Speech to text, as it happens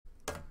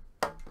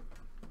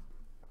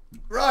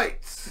Right,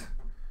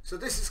 so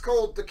this is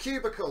called the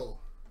Cubicle,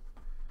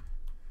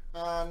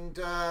 and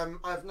I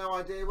have no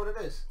idea what it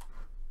is.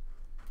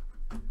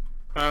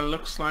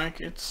 Looks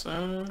like it's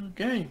a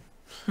game.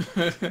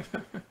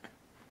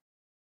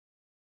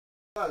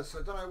 Oh, so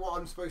I don't know what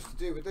I'm supposed to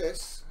do with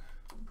this.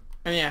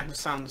 And yeah, the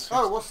sounds.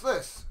 Oh, what's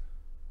this?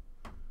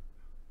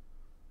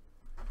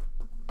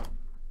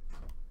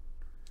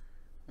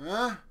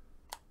 Huh?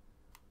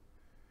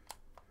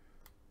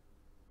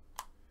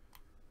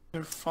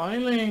 They're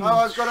filing. Oh,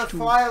 I've got to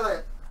file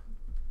it.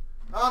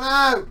 Oh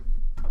no!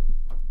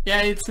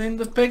 Yeah, it's in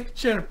the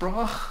picture,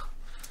 bro.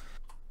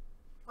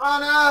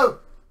 Oh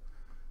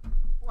no!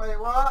 Wait,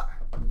 what?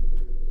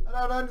 I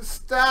don't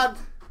understand.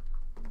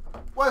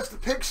 Where's the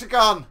picture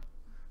gone?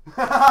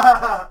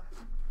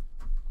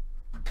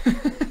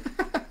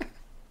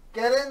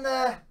 Get in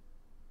there.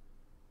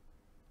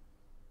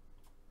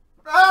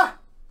 Ah!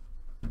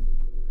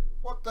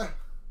 What the?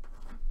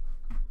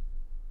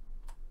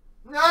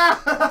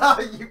 No!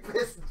 You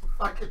pissed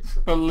fucking.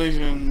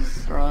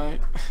 Collisions,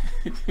 right?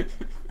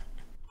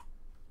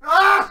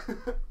 Ah!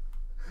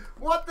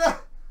 What the?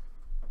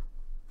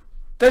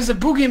 There's a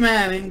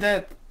boogeyman in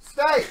that.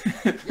 Stay!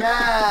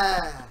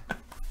 Yeah!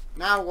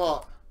 Now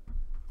what?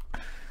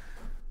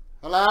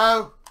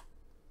 Hello?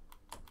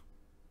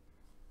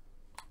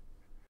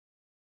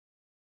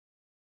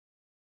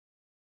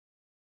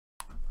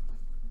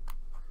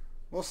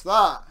 What's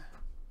that?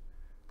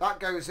 That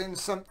goes in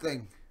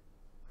something.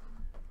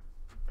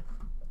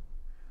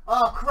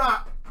 Oh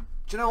crap!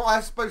 Do you know what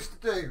I'm supposed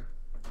to do?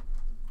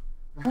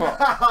 What?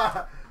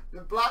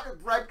 The black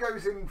and red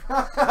goes in.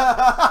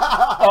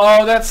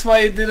 Oh, that's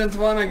why you didn't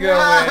want to go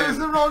Yeah, it was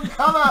in. the wrong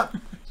colour.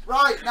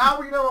 Right, now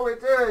we know what we're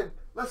doing.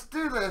 Let's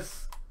do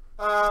this.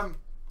 How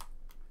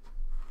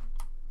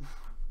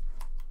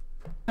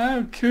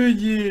could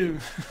you?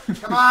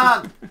 Come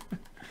on.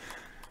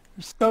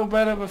 You're so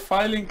bad of a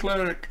filing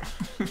clerk.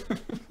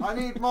 I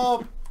need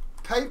more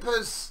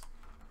papers.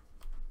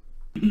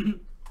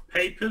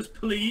 Papers,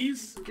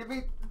 please. Give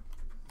me.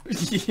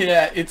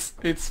 Yeah, it's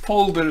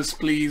folders,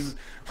 please.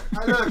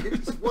 Hey, look,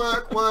 it's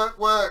work, work,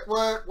 work,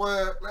 work,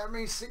 work. Let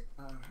me see.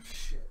 Oh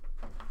shit.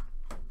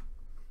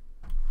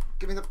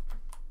 Give me the.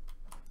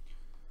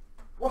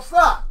 What's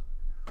that?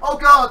 Oh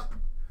god.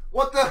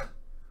 What the?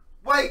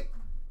 Wait.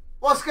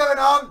 What's going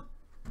on?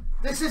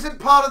 This isn't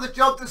part of the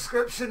job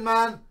description,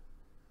 man.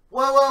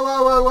 Whoa, whoa,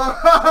 whoa, whoa, whoa.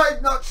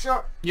 I'm not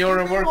sure. You're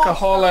a Give me more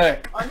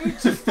workaholic. stuff. I need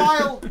to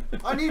file.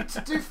 I need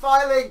to do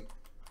filing.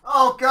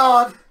 Oh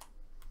god.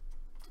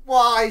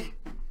 Why?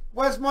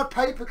 Where's my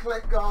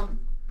paperclip gone?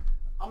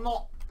 I'm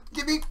not.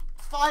 Give me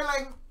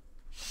filing.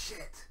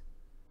 Shit.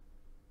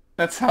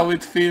 That's how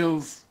it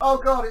feels. Oh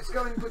god, it's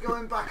going. We're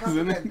going back up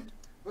Isn't it? again.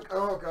 Look,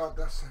 oh god,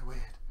 that's so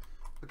weird.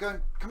 We're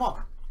going. Come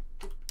on.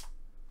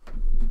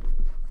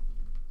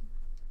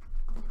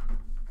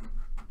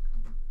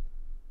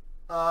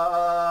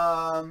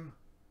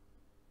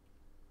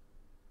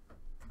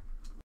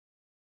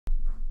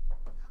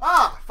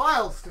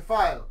 Files to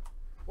file.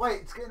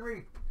 Wait, it's getting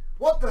really.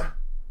 What the?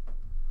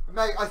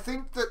 Mate, I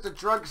think that the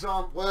drugs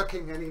aren't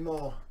working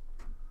anymore.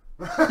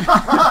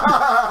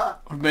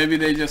 Or maybe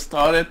they just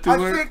started to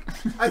work.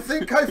 I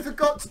think I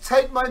forgot to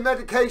take my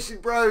medication,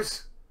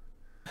 bros.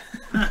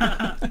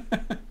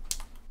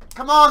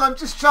 Come on, I'm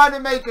just trying to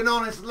make an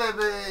honest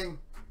living.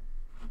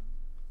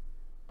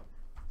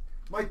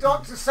 My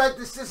doctor said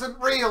this isn't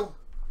real.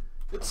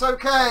 It's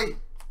okay.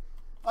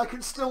 I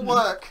can still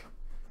work.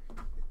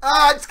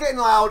 Ah, it's getting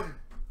loud.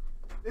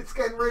 It's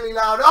getting really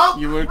loud. Oh,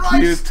 You work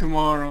Christ! here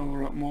tomorrow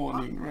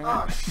morning, right?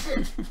 Oh,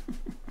 shit.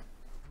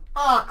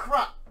 Ah,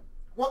 crap.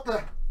 What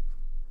the?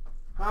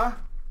 Huh?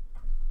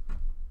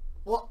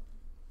 What?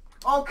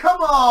 Oh,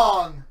 come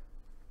on.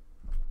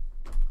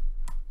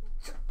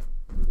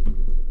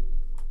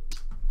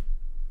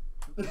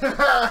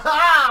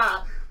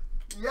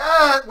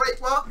 Yeah, wait,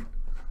 what?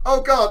 Oh,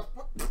 God.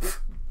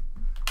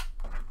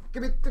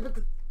 Give me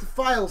the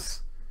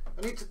files.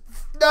 I need to...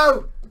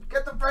 No!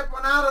 Get the red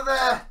one out of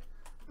there!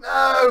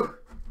 No!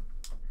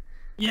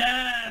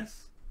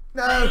 Yes.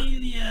 No!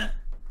 Failure.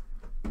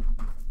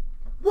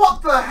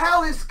 What the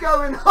hell is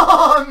going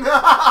on?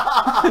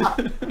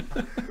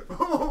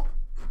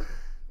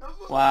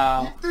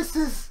 Wow. This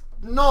is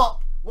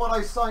not what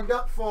I signed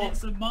up for.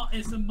 It's a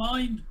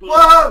mind blow.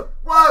 Whoa!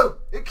 Whoa!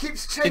 It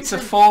keeps changing. It's a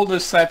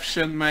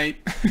folderception, mate.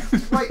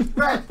 Wait,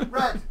 red.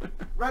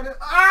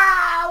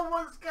 Ah!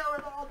 What's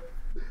going on?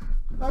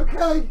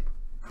 Okay.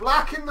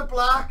 Black in the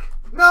black.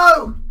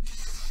 No!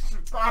 You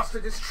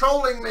bastard is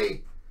trolling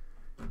me.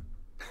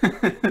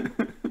 Mate,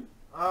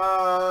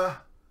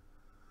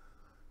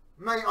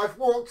 I've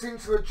walked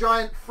into a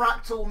giant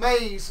fractal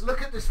maze.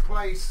 Look at this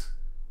place.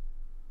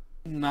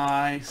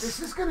 Nice. This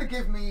is going to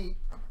give me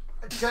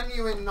a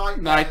genuine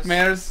nightmares.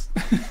 Nightmares?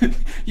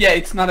 Yeah,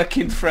 it's not a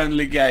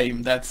kid-friendly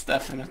game, that's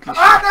definitely true.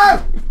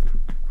 Ah, no!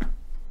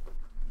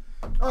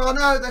 Oh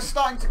no, they're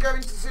starting to go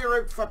into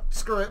zero.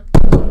 Screw it.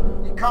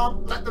 You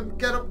can't let them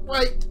get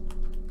away.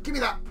 Give me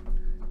that.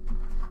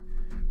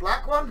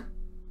 Black one?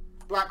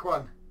 Black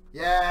one.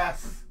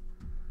 Yes.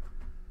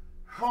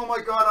 Oh my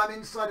god, I'm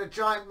inside a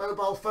giant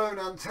mobile phone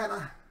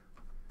antenna.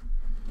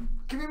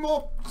 Give me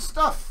more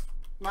stuff,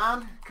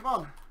 man. Come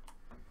on.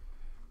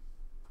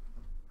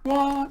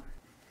 What?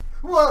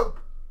 Whoa!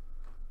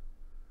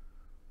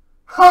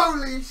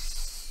 Holy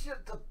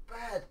shit, the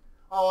bed.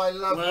 Oh, I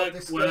love what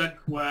this work.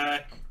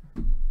 Mate,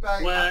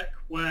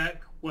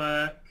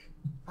 Work.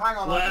 hang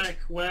on.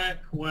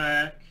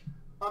 Work.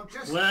 I'm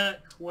just... Work.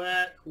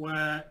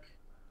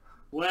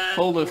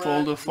 Folder.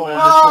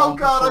 Oh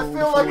god, I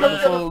feel like I'm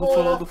gonna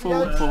fall off the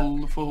edge.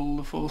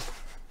 Folder.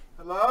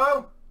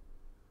 Hello?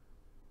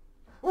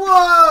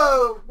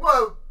 Whoa!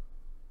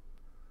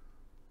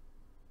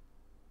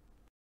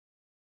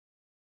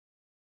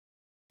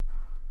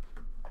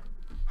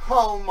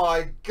 Oh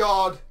my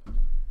god!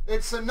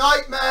 It's a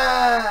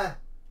nightmare!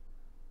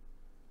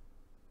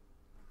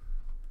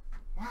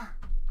 What?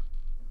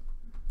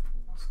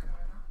 What's going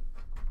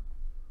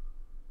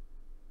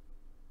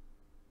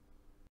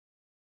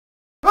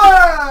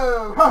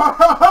on?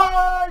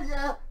 Whoa!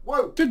 Yeah!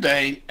 Whoa!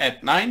 Today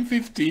at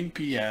 9:15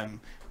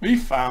 p.m. we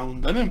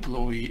found an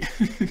employee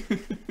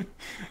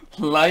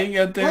lying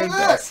at their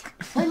desk.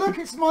 Hey look,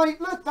 it's my...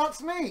 Look,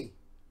 that's me!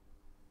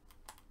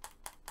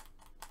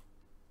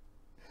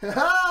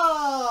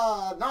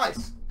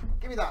 Nice!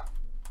 Give me that.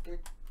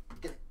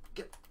 Get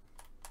it.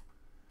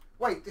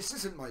 Wait, this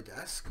isn't my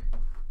desk.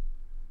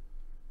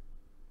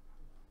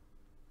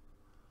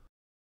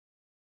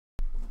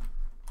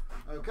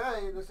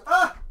 Okay, this...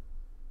 Ah!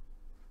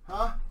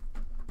 Huh?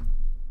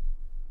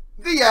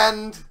 The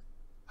end!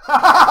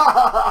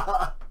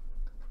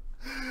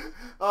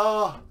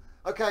 Oh,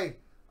 okay.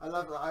 I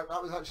love that.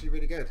 That was actually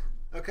really good.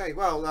 Okay,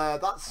 well,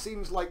 that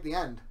seems like the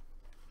end.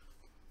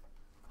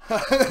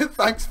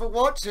 Thanks for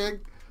watching.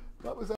 That was